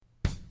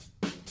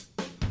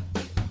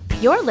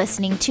You're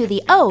listening to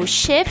the O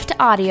Shift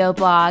audio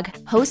blog,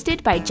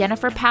 hosted by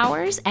Jennifer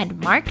Powers and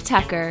Mark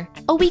Tucker,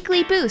 a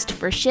weekly boost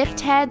for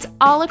shift heads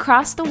all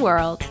across the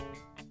world.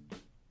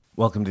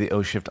 Welcome to the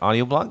O Shift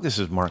audio blog. This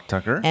is Mark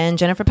Tucker. And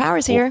Jennifer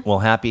Powers here. Well,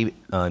 happy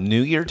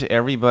New Year to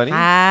everybody.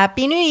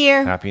 Happy New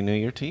Year. Happy New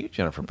Year to you,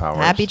 Jennifer Powers.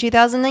 Happy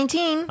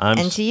 2019.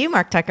 And to you,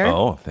 Mark Tucker.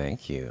 Oh,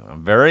 thank you.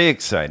 I'm very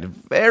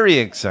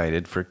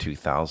excited for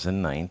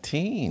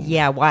 2019.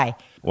 Yeah, why?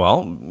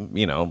 Well,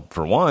 you know,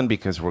 for one,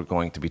 because we're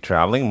going to be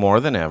traveling more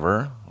than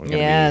ever.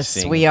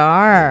 Yes, we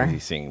are. We're going to be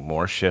seeing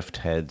more shift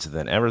heads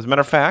than ever. As a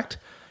matter of fact,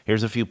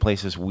 here's a few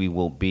places we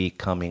will be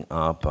coming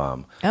up.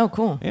 Oh,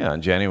 cool. Yeah,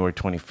 on January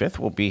 25th,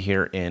 we'll be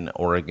here in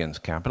Oregon's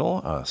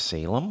capital,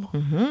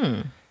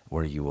 Salem,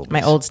 where you will be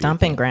My old speaking.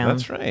 stomping ground.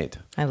 That's right.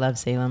 I love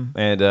Salem.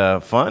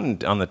 And fun,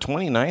 on the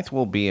 29th,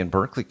 we'll be in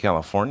Berkeley,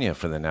 California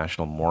for the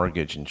National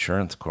Mortgage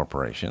Insurance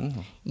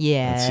Corporation.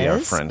 Yes. And see our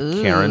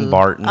friend Karen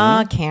Barton.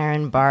 Oh,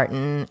 Karen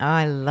Barton. Oh,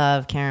 I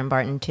love Karen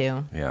Barton,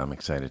 too. Yeah, I'm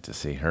excited to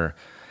see her.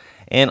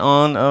 And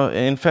on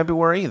in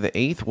February, the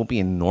 8th, we'll be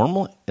in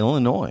Normal,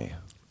 Illinois.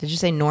 Did you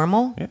say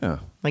normal? Yeah.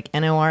 Like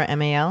Normal?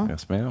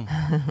 Yes, ma'am.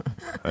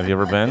 Have you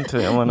ever been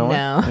to Illinois?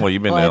 No. Well,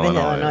 you've been to I've been to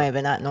Illinois. Illinois,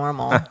 but not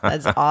normal.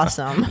 That's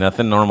awesome.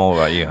 Nothing normal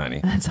about you, honey.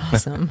 That's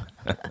awesome.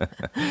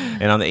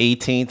 And on the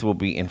 18th, we'll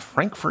be in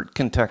Frankfort,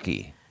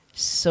 Kentucky.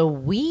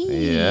 Sweet.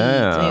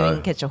 Yeah. Maybe we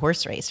can catch a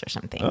horse race or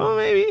something. Oh,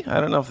 maybe.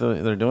 I don't know if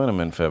they're doing them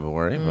in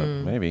February, but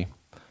maybe.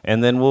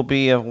 And then we'll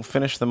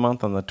finish the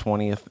month on the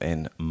 20th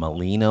in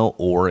Molino,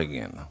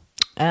 Oregon.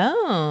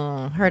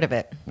 Oh, heard of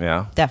it.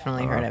 Yeah?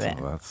 Definitely heard of it.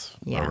 That's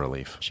Yeah. a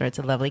relief. Sure, it's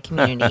a lovely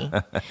community.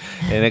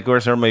 And, of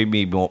course, there may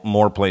be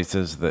more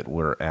places that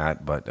we're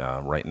at, but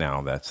right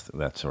now that's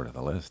sort of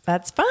the list.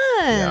 That's fun.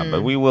 Yeah,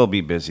 but we will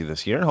be busy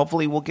this year.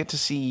 Hopefully we'll get to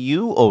see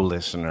you,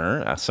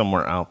 listener,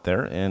 somewhere out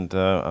there in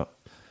the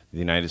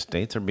United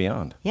States or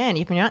beyond. Yeah, and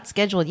if you're not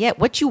scheduled yet,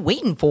 what you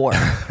waiting for?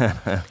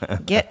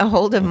 Get a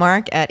hold of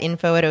Mark at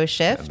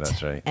info@oshift.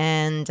 That's right.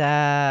 And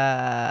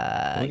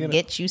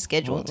get you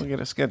scheduled. We'll get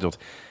it scheduled.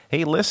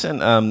 Hey, listen,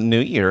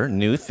 new year,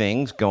 new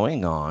things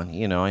going on.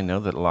 You know, I know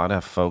that a lot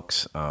of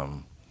folks,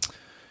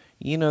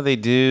 they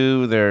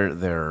do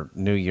their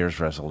New Year's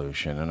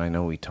resolution, and I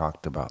know we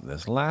talked about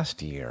this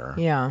last year.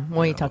 Yeah,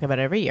 well, you talk about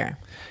it every year.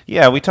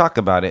 Yeah, we talk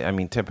about it, I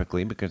mean,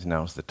 typically, because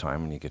now's the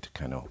time when you get to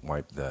kind of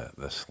wipe the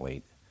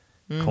slate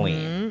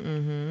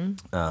clean.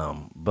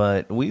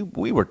 But we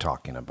were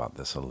talking about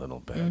this a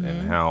little bit,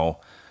 and how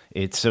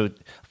it's so,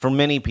 for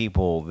many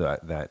people,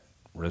 that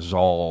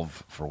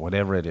resolve for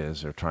whatever it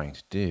is they're trying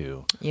to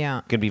do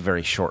can be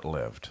very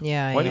short-lived.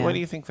 Yeah, Why yeah. do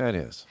you think that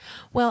is?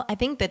 Well, I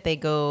think that they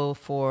go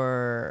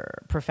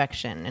for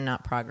perfection and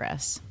not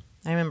progress.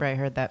 I remember I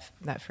heard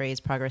that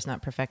phrase, progress,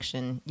 not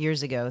perfection,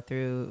 years ago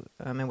through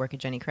my work at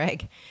Jenny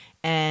Craig.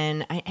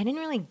 And I didn't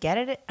really get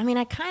it. I mean,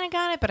 I kind of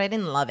got it, but I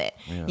didn't love it,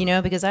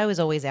 because I was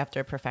always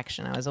after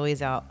perfection. I was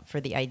always out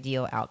for the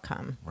ideal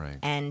outcome. Right.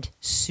 And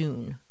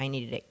soon. I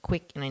needed it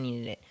quick, and I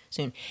needed it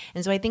soon.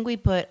 And so I think we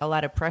put a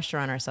lot of pressure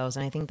on ourselves,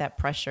 and I think that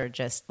pressure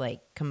just, like,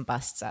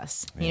 combusts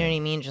us. You know what I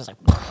mean? Just like...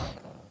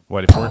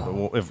 What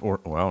if we're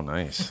well,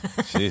 nice.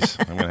 Jeez,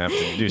 I'm gonna have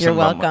to do something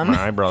about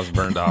my eyebrows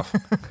burned off.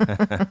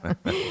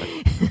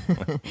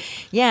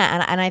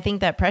 Yeah, and I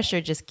think that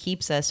pressure just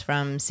keeps us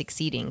from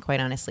succeeding,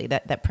 quite honestly.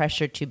 That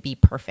pressure to be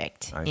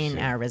perfect in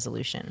our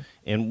resolution.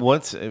 And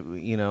what's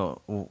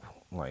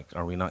like,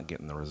 are we not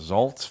getting the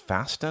results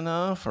fast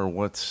enough, or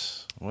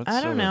what's?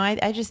 I don't know.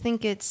 I just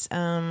think it's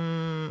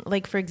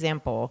like, for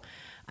example,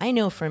 I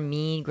know for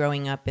me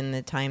growing up in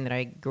the time that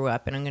I grew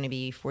up, and I'm going to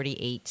be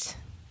 48.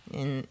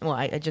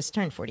 I just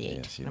turned 48.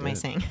 Yes, what am I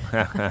saying?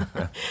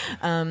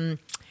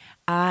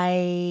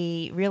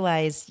 I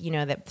realized,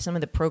 that some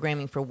of the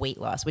programming for weight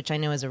loss, which I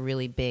know is a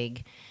really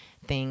big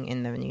thing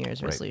in the New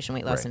Year's resolution,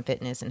 weight loss and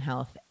fitness and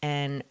health.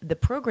 And the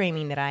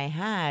programming that I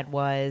had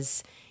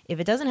was, if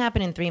it doesn't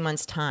happen in 3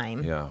 months'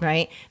 time,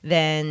 right,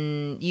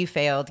 then you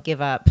failed, give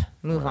up,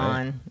 move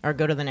on, or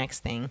go to the next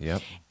thing.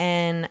 Yep.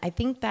 And I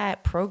think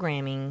that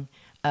programming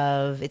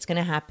of it's going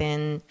to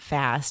happen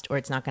fast or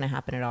it's not going to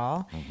happen at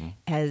all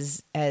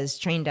has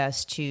trained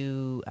us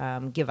to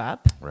give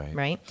up,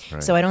 right?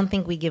 So I don't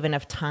think we give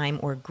enough time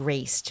or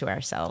grace to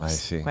ourselves, I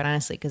see. Quite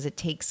honestly, because it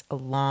takes a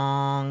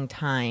long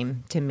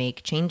time to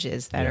make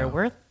changes that are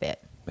worth it.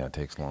 Yeah, it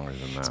takes longer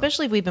than that.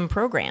 Especially if we've been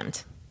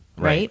programmed.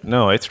 Right?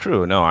 No, it's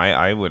true. No,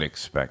 I would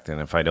expect, and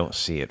if I don't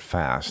see it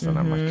fast, then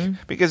I'm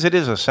like, because it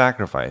is a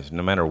sacrifice.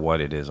 No matter what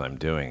it is I'm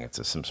doing,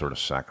 it's some sort of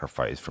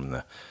sacrifice from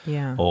the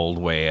old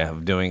way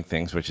of doing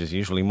things, which is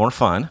usually more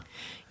fun.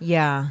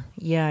 Yeah.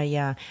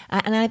 And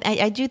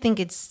I do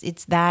think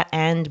it's that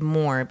and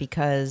more,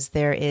 because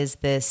there is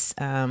this,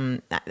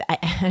 I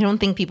don't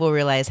think people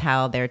realize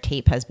how their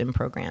tape has been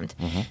programmed.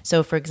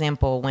 So, for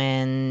example,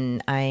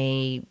 when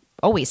I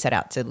always set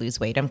out to lose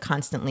weight, I'm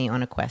constantly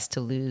on a quest to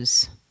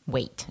lose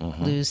weight,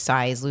 lose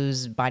size,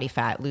 lose body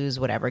fat, lose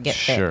whatever, get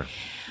fit. Sure.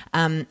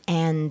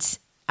 And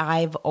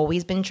I've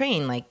always been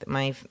trained. Like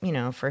my,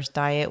 first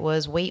diet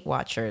was Weight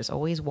Watchers,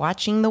 always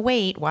watching the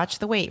weight, watch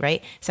the weight,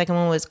 right? Second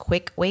one was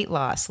quick weight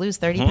loss, lose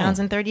 30 pounds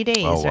in 30 days,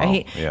 Oh, wow.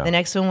 right? Yeah. The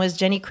next one was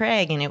Jenny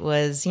Craig, and it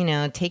was,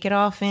 take it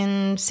off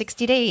in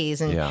 60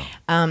 days.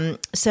 And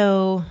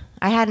so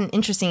I had an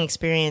interesting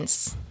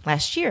experience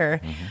last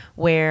year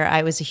where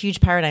I was a huge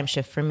paradigm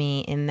shift for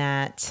me in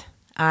that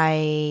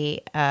I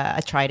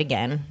tried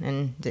again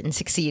and didn't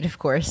succeed, of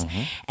course,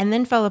 and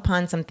then fell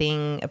upon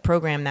a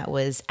program that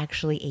was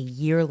actually a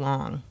year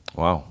long.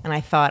 Wow. And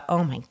I thought,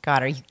 oh my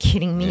God, are you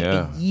kidding me?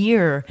 Yeah. A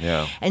year.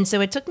 Yeah. And so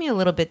it took me a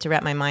little bit to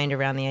wrap my mind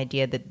around the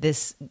idea that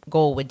this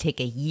goal would take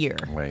a year.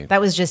 Right.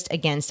 That was just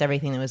against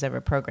everything that was ever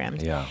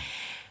programmed. Yeah.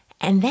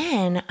 And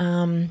then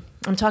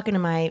I'm talking to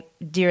my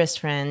dearest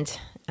friend.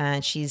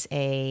 She's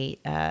a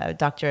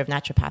doctor of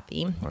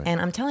naturopathy. Right. And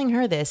I'm telling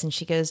her this, and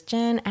she goes,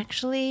 Jen,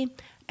 actually,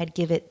 I'd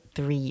give it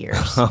 3 years.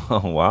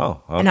 Oh,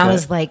 wow. Okay. And I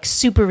was like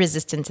super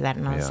resistant to that.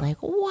 And I was Yeah. like,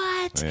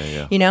 what?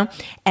 Yeah.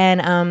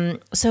 And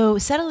so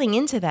settling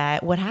into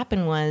that, what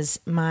happened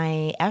was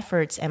my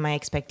efforts and my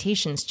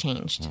expectations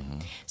changed.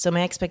 So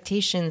my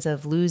expectations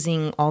of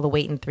losing all the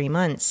weight in 3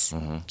 months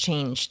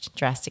changed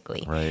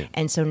drastically. Right.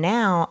 And so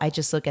now I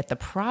just look at the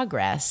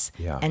progress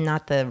Yeah. and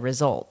not the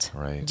result.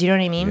 Right. Do you know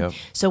what I mean? Yep.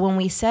 So when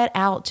we set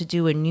out to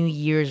do a New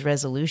Year's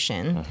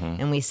resolution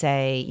and we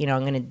say,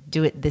 I'm going to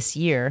do it this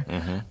year,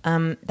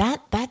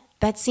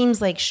 that seems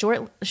like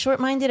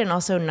short-minded and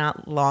also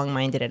not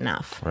long-minded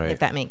enough, Right. if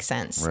that makes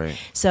sense. Right.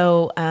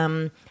 So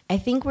I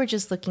think we're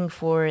just looking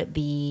for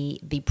the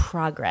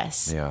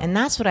progress. Yeah. And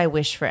that's what I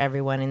wish for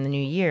everyone in the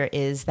new year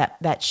is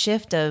that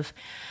shift of,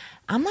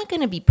 I'm not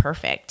going to be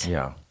perfect.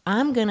 Yeah.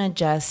 I'm going to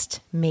just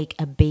make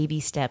a baby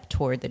step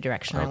toward the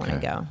direction I want to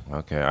go.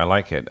 Okay, I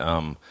like it.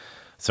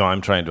 So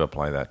I'm trying to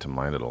apply that to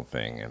my little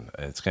thing, and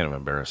it's kind of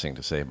embarrassing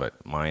to say, but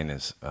mine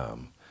is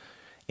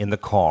in the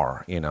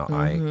car.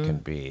 I can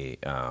be,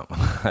 I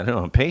don't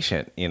know,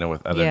 impatient,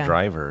 with other Yeah.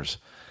 drivers,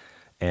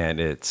 and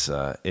it's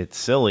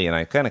silly. And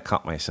I kind of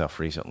caught myself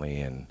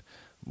recently and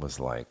was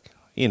like,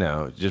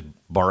 just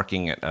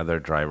barking at other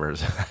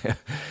drivers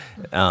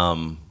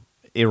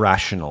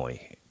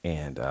irrationally,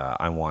 and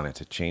I wanted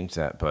to change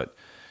that. But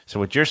so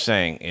what you're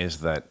saying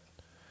is that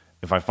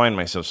if I find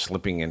myself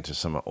slipping into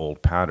some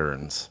old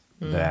patterns,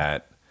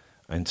 that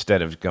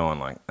instead of going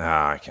like,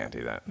 I can't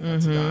do that,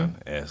 that's done,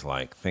 is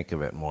like think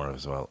of it more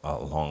as a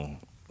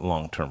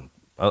long term,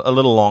 a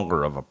little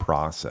longer of a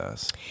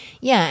process.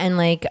 Yeah, and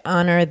like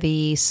honor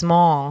the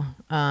small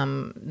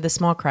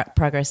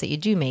progress that you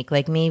do make.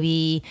 Like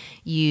maybe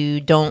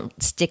you don't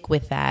stick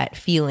with that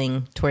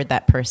feeling toward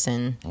that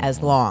person as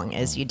long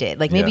as you did.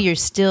 Like maybe Yeah. you're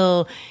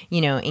still,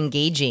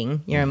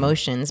 engaging your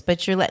emotions,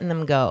 but you're letting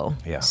them go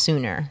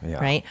sooner, Yeah.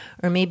 right?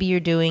 Or maybe you're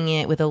doing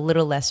it with a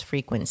little less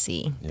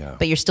frequency, Yeah.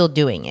 but you're still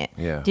doing it.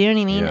 Yeah. Do you know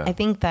what I mean? Yeah. I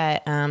think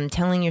that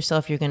telling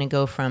yourself you're going to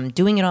go from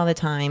doing it all the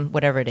time,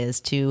 whatever it is,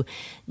 to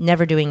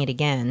never doing it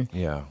again,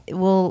 Yeah. it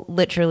will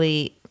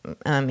literally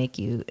make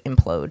you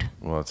implode.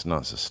 Well, it's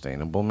not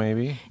sustainable,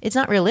 maybe. It's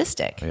not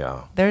realistic.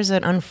 Yeah. There's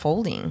an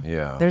unfolding.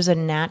 Yeah. There's a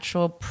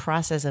natural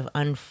process of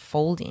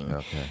unfolding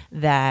Okay.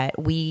 that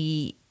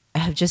we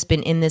have just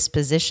been in this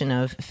position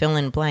of fill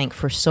in blank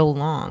for so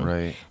long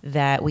Right.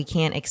 that we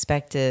can't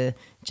expect to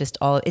just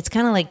it's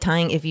kind of like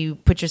tying, if you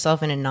put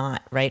yourself in a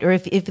knot, right? Or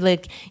if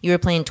like you were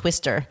playing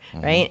Twister,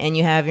 right? And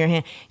you have your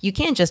hand, you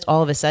can't just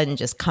all of a sudden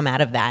just come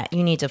out of that.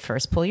 You need to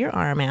first pull your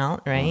arm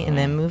out, right? And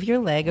then move your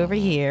leg over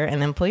here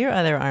and then pull your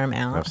other arm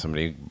out. Have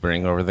somebody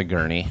bring over the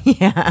gurney.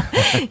 Yeah,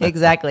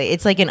 exactly.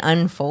 It's like an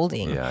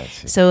unfolding. Yeah, I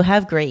see. So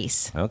have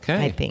grace.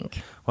 Okay. I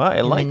think. Well, I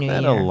in the like new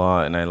that year. a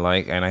lot, and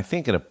I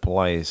think it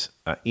applies.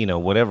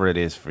 Whatever it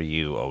is for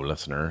you,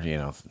 listener.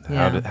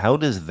 Yeah. How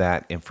does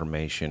that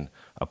information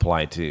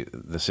apply to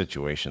the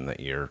situation that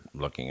you're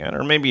looking at,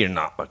 or maybe you're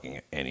not looking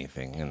at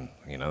anything, and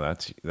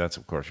that's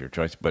of course your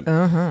choice. But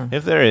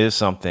if there is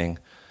something,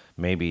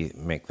 maybe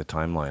make the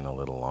timeline a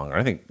little longer.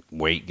 I think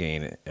weight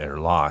gain or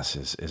loss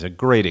is a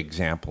great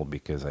example,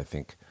 because I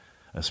think,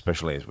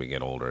 especially as we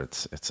get older,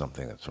 it's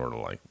something that's sort of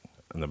like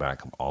in the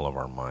back of all of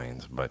our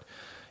minds. But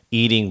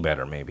eating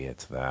better, maybe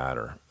it's that,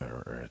 or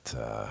it's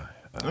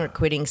Or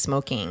quitting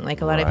smoking.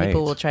 Like a lot of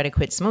people Right. will try to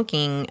quit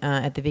smoking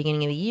at the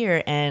beginning of the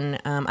year. And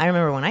I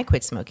remember when I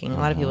quit smoking, a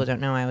lot of people don't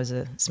know I was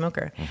a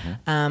smoker.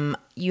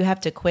 You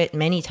have to quit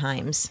many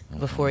times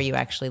before you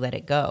actually let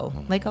it go,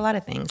 like a lot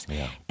of things.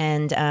 Yeah.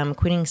 And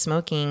quitting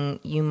smoking,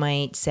 you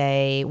might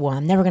say, well,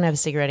 I'm never going to have a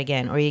cigarette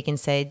again. Or you can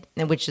say,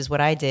 which is what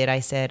I did.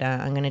 I said,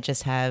 I'm going to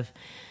just have,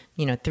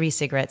 3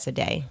 cigarettes a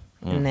day.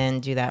 And then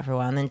do that for a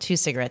while, and then 2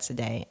 cigarettes a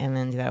day, and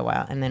then do that a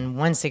while, and then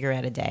 1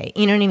 cigarette a day.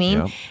 You know what I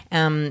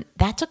mean?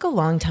 That took a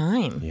long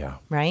time. Yeah.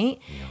 Right?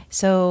 Yeah.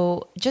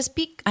 So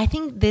I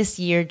think this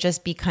year,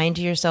 just be kind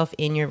to yourself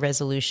in your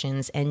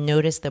resolutions and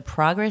notice the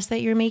progress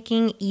that you're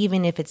making,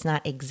 even if it's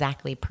not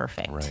exactly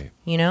perfect. Right.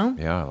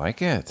 Yeah, I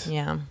like it.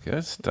 Yeah.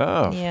 Good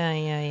stuff.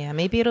 Yeah.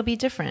 Maybe it'll be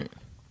different.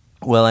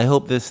 Well, I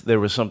hope there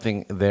was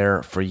something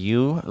there for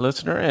you,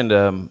 listener,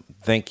 and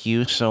thank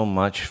you so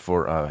much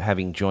for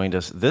having joined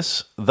us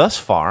thus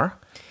far.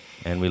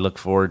 And we look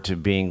forward to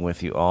being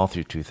with you all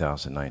through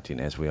 2019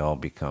 as we all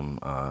become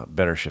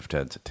better shift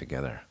heads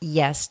together.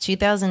 Yes,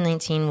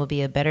 2019 will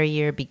be a better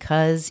year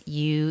because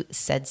you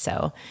said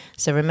so.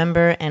 So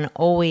remember, and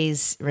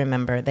always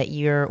remember, that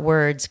your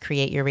words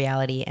create your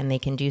reality, and they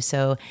can do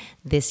so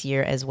this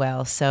year as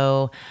well.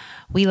 So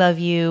we love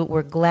you.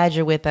 We're glad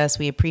you're with us.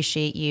 We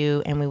appreciate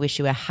you, and we wish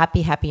you a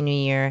happy, happy new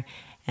year.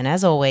 And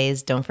as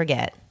always, don't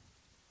forget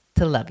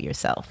to love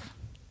yourself.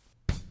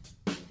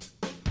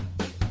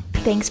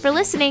 Thanks for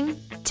listening.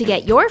 To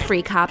get your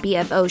free copy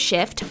of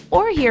O-Shift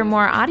or hear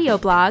more audio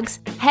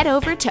blogs, head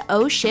over to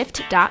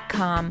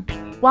oshift.com.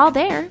 While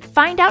there,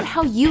 find out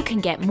how you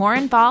can get more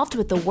involved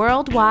with the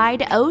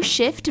worldwide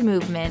O-Shift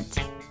movement.